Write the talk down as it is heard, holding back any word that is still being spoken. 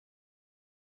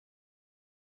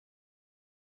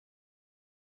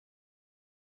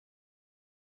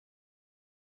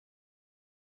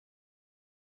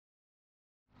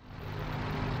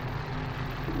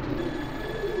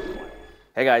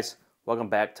Hey guys, welcome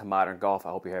back to Modern Golf. I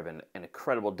hope you're having an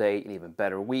incredible day, an even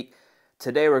better week.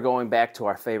 Today we're going back to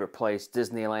our favorite place,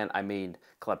 DisneyLand,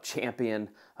 Club Champion.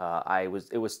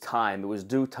 It was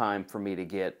due time for me to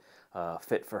get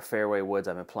fit for fairway woods.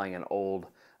 I've been playing an old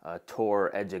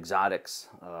Tour Edge Exotics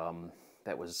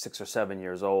that was 6 or 7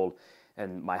 years old,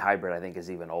 and my hybrid I think is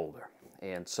even older.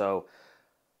 And so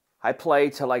I play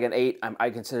to like an 8. I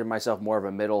consider myself more of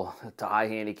a middle to high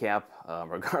handicap,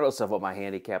 regardless of what my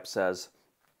handicap says.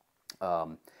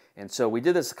 And so we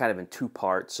did this kind of in 2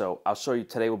 parts. So I'll show you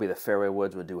today will be the fairway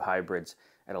woods. We'll do hybrids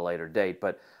at a later date.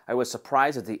 But I was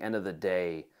surprised at the end of the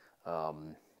day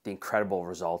the incredible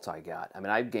results I got. I mean,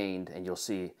 I've gained, and you'll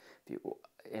see,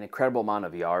 an incredible amount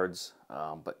of yards,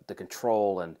 but the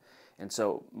control and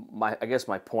so I guess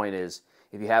my point is,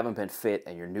 if you haven't been fit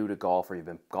and you're new to golf or you've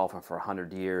been golfing for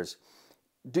 100 years,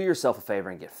 do yourself a favor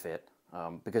and get fit,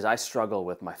 because I struggled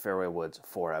with my fairway woods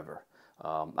forever.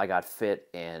 I got fit,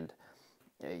 and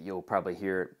you'll probably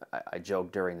hear I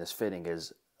joke during this fitting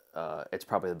is it's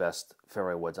probably the best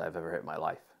fairway woods I've ever hit in my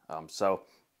life. So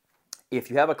if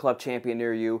you have a Club Champion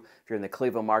near you, if you're in the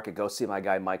Cleveland market, go see my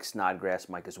guy Mike Snodgrass.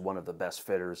 Mike is one of the best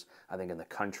fitters, I think, in the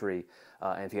country.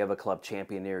 And if you have a Club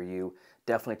Champion near you,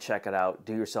 definitely check it out.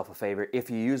 Do yourself a favor. If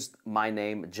you use my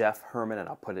name, Jeff Herman, and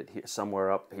I'll put it here,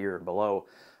 somewhere up here below,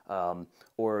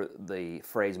 or the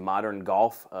phrase Modern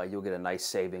Golf, you'll get a nice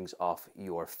savings off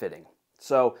your fitting.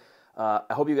 So I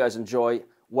hope you guys enjoy.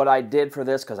 What I did for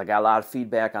this, because I got a lot of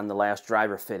feedback on the last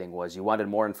driver fitting, was you wanted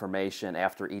more information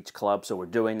after each club, so we're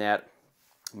doing that.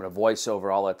 I'm going to voice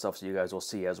over all that stuff so you guys will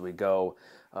see as we go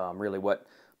really what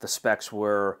the specs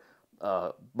were,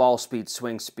 ball speed,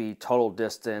 swing speed, total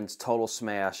distance, total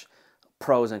smash,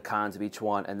 pros and cons of each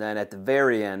one. And then at the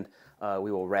very end,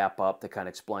 we will wrap up to kind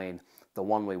of explain the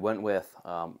one we went with,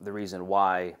 the reason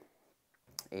why,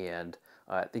 and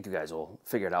I think you guys will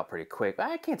figure it out pretty quick.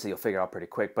 I can't say you'll figure it out pretty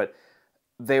quick, but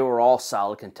they were all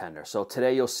solid contenders. So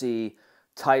today you'll see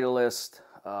Titleist.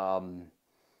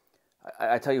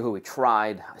 I tell you who we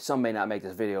tried. Some may not make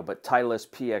this video, but Titleist,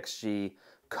 PXG,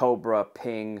 Cobra,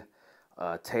 Ping,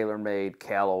 TaylorMade,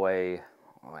 Callaway,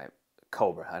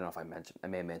 Cobra. I don't know if I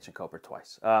may have mentioned Cobra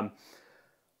twice.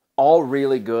 All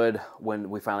really good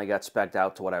when we finally got spec'd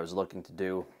out to what I was looking to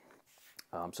do.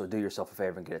 So do yourself a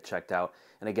favor and get it checked out.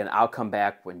 And again, I'll come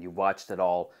back when you watched it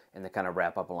all and then kind of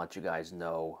wrap up and let you guys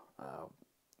know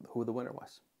who the winner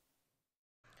was.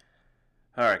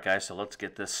 Alright guys, so let's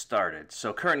get this started.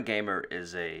 So current gamer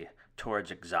is a Tour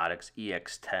Edge Exotics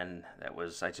EX10 that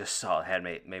was, I just saw it had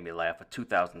made me laugh, a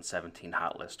 2017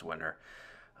 Hot List winner.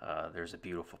 There's a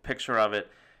beautiful picture of it.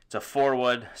 It's a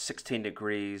 4-wood, 16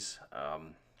 degrees.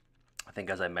 I think,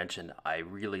 as I mentioned, I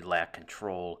really lack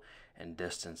control and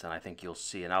distance, and I think you'll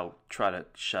see, and I'll try to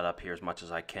shut up here as much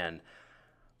as I can,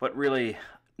 but really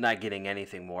not getting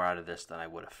anything more out of this than I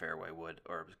would a fairway wood,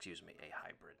 or excuse me, a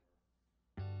hybrid.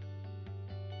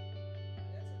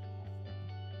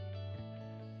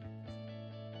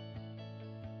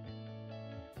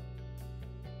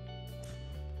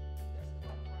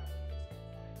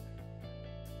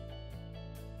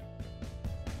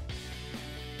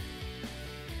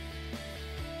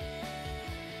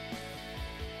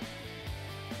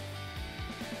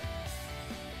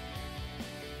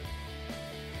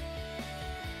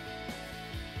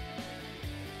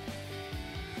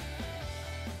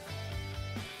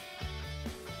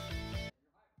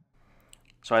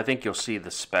 So I think you'll see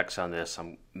the specs on this.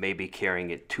 I'm maybe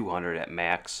carrying it 200 at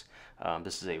max.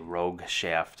 This is a Rogue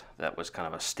shaft that was kind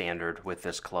of a standard with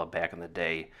this club back in the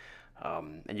day.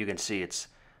 And you can see it's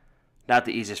not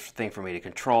the easiest thing for me to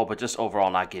control, but just overall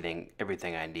not getting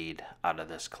everything I need out of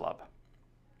this club.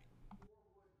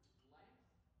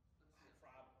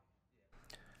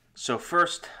 So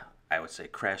first, I would say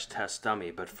crash test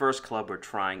dummy, but first club we're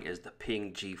trying is the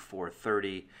Ping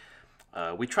G430.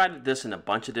 We tried this in a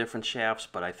bunch of different shafts,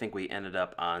 but I think we ended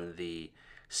up on the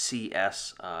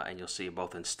CS, and you'll see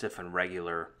both in stiff and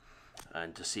regular,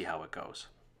 and to see how it goes.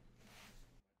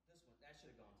 This one, that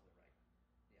should have gone to the right.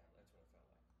 Yeah, that's what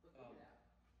it felt like.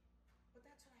 But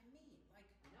that's what I mean. Like,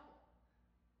 no.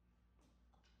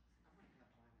 I'm not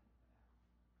gonna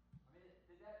blame it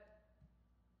for that.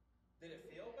 I mean, did it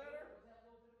feel better? Was that a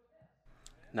little bit of a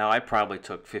miss? Now, I probably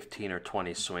took 15 or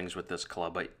 20 swings with this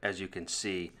club, but as you can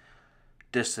see,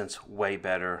 distance way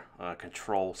better,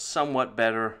 control somewhat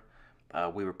better.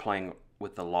 We were playing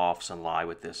with the lofts and lie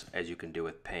with this, as you can do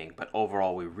with Ping, but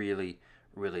overall we really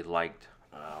liked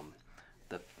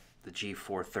the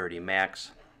G430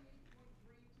 Max.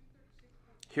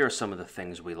 Here are some of the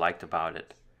things we liked about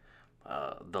it.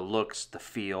 the looks, the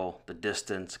feel, the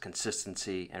distance,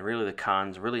 consistency, and really the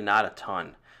cons, really not a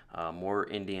ton. More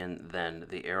Indian than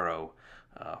the Arrow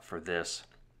for this.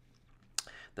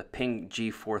 The Ping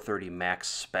G430 Max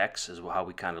specs is how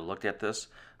we kind of looked at this.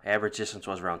 Average distance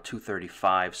was around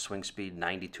 235, swing speed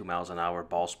 92 miles an hour,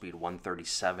 ball speed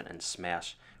 137, and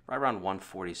smash right around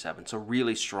 147. So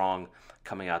really strong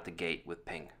coming out the gate with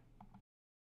Ping.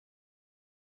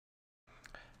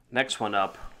 Next one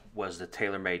up was the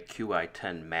TaylorMade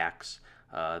QI10 Max.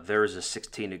 Theirs is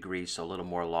 16 degrees, so a little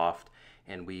more loft.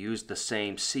 And we used the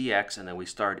same CX, and then we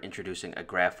started introducing a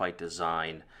graphite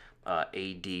design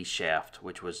AD shaft,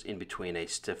 which was in between a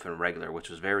stiff and regular, which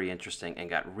was very interesting and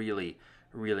got really,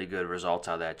 really good results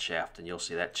out of that shaft. And you'll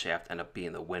see that shaft end up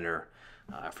being the winner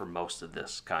for most of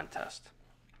this contest.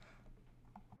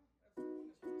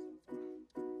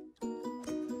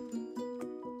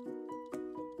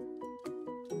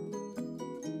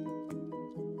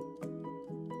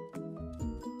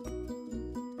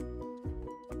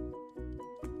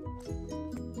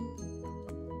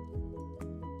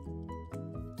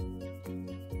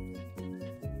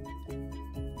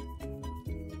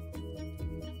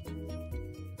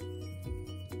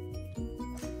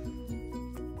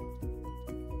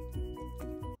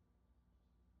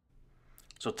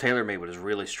 So TaylorMade was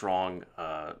really strong.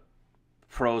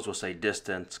 Pros will say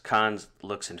distance, cons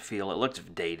looks and feel. It looks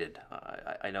dated.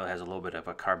 I know it has a little bit of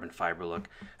a carbon fiber look.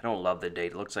 I don't love the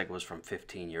date. It looks like it was from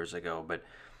 15 years ago, but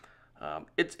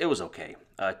it was okay.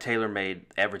 TaylorMade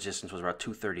average distance was about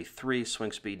 233,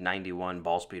 swing speed 91,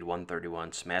 ball speed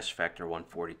 131, smash factor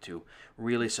 142.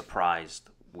 Really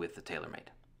surprised with the TaylorMade.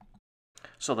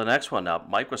 So the next one up,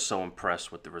 Mike was so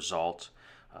impressed with the results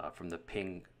from the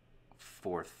Ping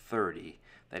 430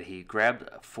 that he grabbed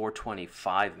a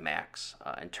 425 Max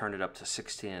and turned it up to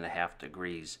 16.5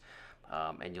 degrees.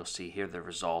 And you'll see here the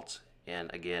results, and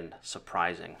again,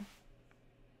 surprising.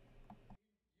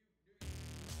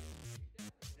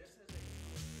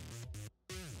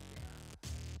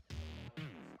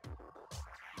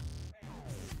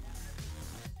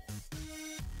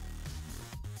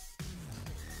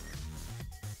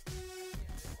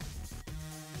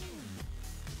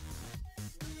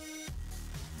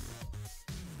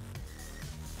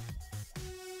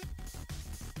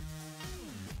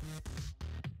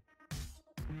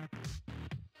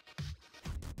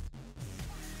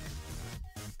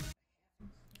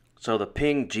 So the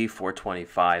Ping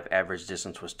G425 average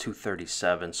distance was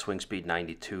 237, swing speed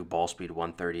 92, ball speed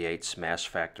 138, smash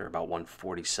factor about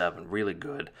 147. Really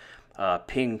good.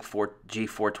 Ping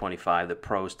G425, the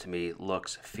pros to me,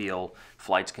 looks, feel,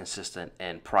 flight's consistent,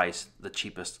 and price the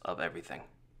cheapest of everything.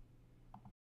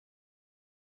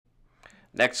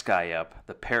 Next guy up,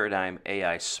 the Paradigm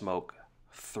AI Smoke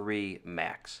 3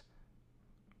 Max.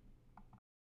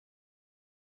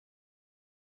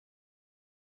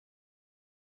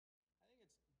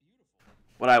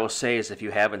 What I will say is if you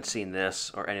haven't seen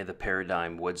this or any of the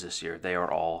Paradigm woods this year, they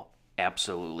are all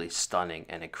absolutely stunning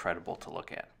and incredible to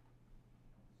look at.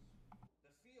 The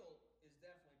feel is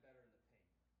definitely better in the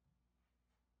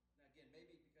Ping. Now again,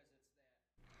 maybe because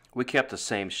it's that. We kept the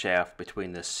same shaft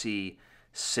between the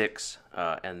C6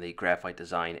 and the Graphite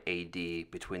Design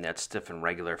AD, between that stiff and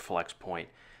regular flex point,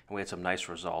 and we had some nice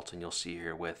results, and you'll see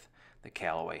here with the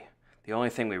Callaway. The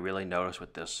only thing we really noticed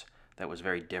with this that was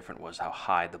very different was how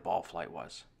high the ball flight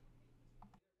was.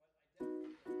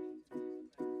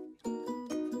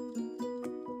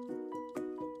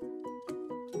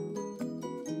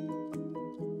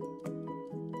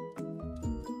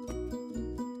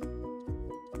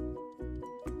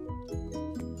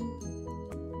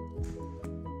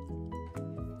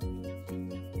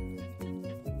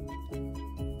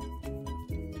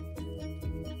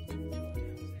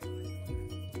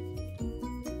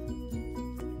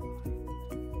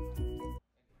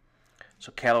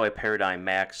 So Callaway Paradigm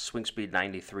Max, swing speed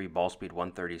 93, ball speed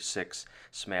 136,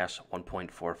 smash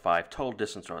 1.45, total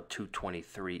distance around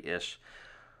 223-ish.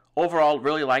 Overall,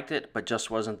 really liked it, but just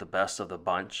wasn't the best of the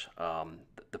bunch.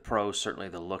 The pros, certainly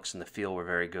the looks and the feel were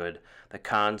very good. The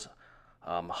cons,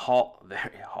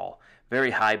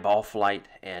 very high ball flight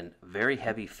and very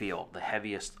heavy feel, the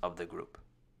heaviest of the group.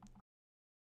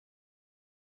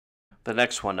 The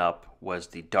next one up was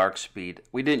the Dark Speed.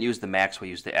 We didn't use the Max, we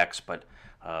used the X, but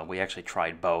we actually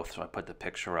tried both, so I put the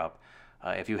picture up.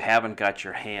 If you haven't got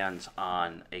your hands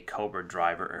on a Cobra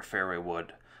driver or fairway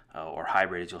wood or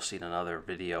hybrid, as you'll see in another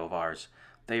video of ours,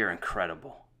 they are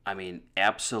incredible. I mean,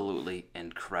 absolutely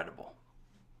incredible.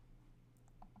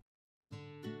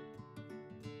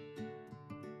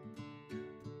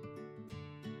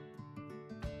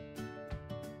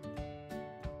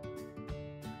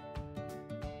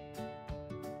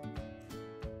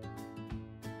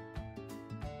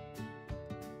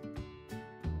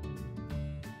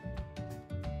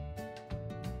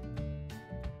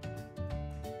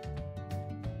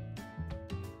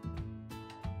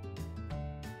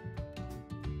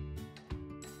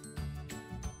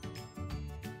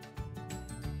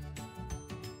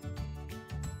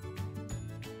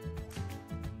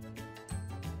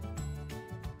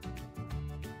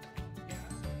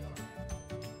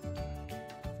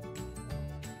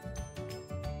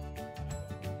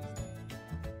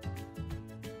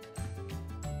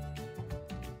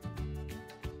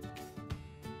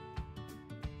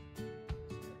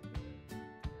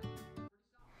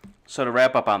 So to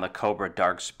wrap up on the Cobra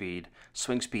Dark Speed,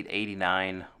 swing speed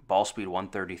 89, ball speed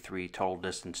 133, total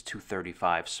distance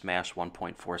 235, smash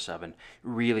 1.47.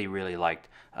 Really, really liked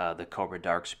the Cobra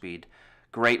Dark Speed.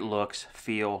 Great looks,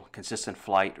 feel, consistent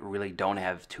flight. Really don't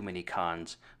have too many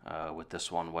cons with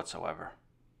this one whatsoever.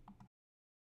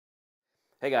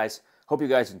 Hey guys, hope you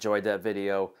guys enjoyed that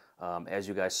video. As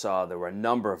you guys saw, there were a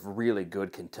number of really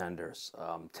good contenders.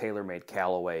 TaylorMade,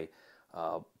 Callaway,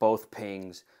 both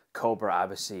pings. Cobra,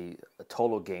 obviously, a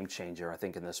total game changer, I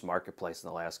think, in this marketplace in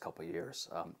the last couple of years.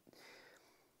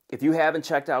 If you haven't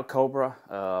checked out Cobra,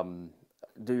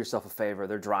 do yourself a favor.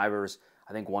 Their drivers,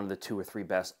 I think, one of the 2 or 3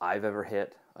 best I've ever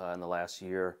hit in the last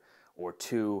year or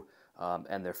 2,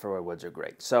 and their fairway woods are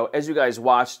great. So as you guys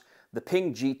watched, the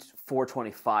Ping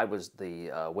G425 was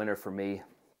the winner for me.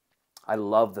 I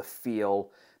love the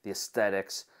feel, the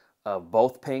aesthetics of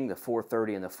both Ping, the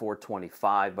 430 and the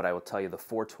 425, but I will tell you the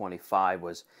 425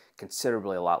 was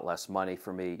considerably a lot less money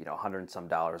for me, you know, $100 and some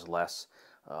less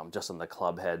just on the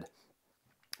club head,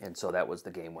 and so that was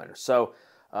the game winner. So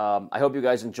I hope you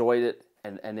guys enjoyed it,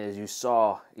 and as you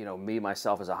saw, you know, me,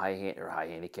 myself as a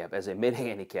handicap, as a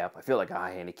mid-handicap, I feel like a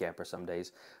high handicapper some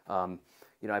days.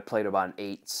 You know, I played about an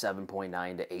 8,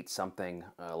 7.9 to 8 something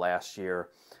last year.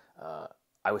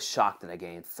 I was shocked that I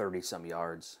gained 30-some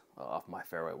yards off my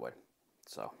fairway wood.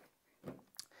 So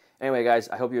anyway, guys,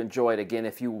 I hope you enjoyed. Again,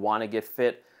 if you want to get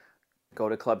fit, go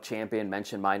to Club Champion,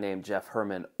 mention my name, Jeff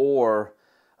Herman, or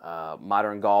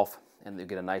Modrn Golf, and you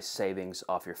get a nice savings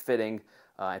off your fitting.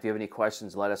 If you have any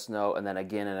questions, let us know. And then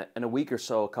again, in a week or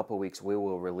so, a couple of weeks, we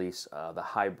will release the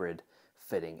hybrid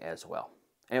fitting as well.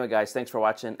 Anyway, guys, thanks for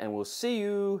watching, and we'll see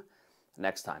you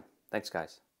next time. Thanks,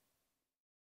 guys.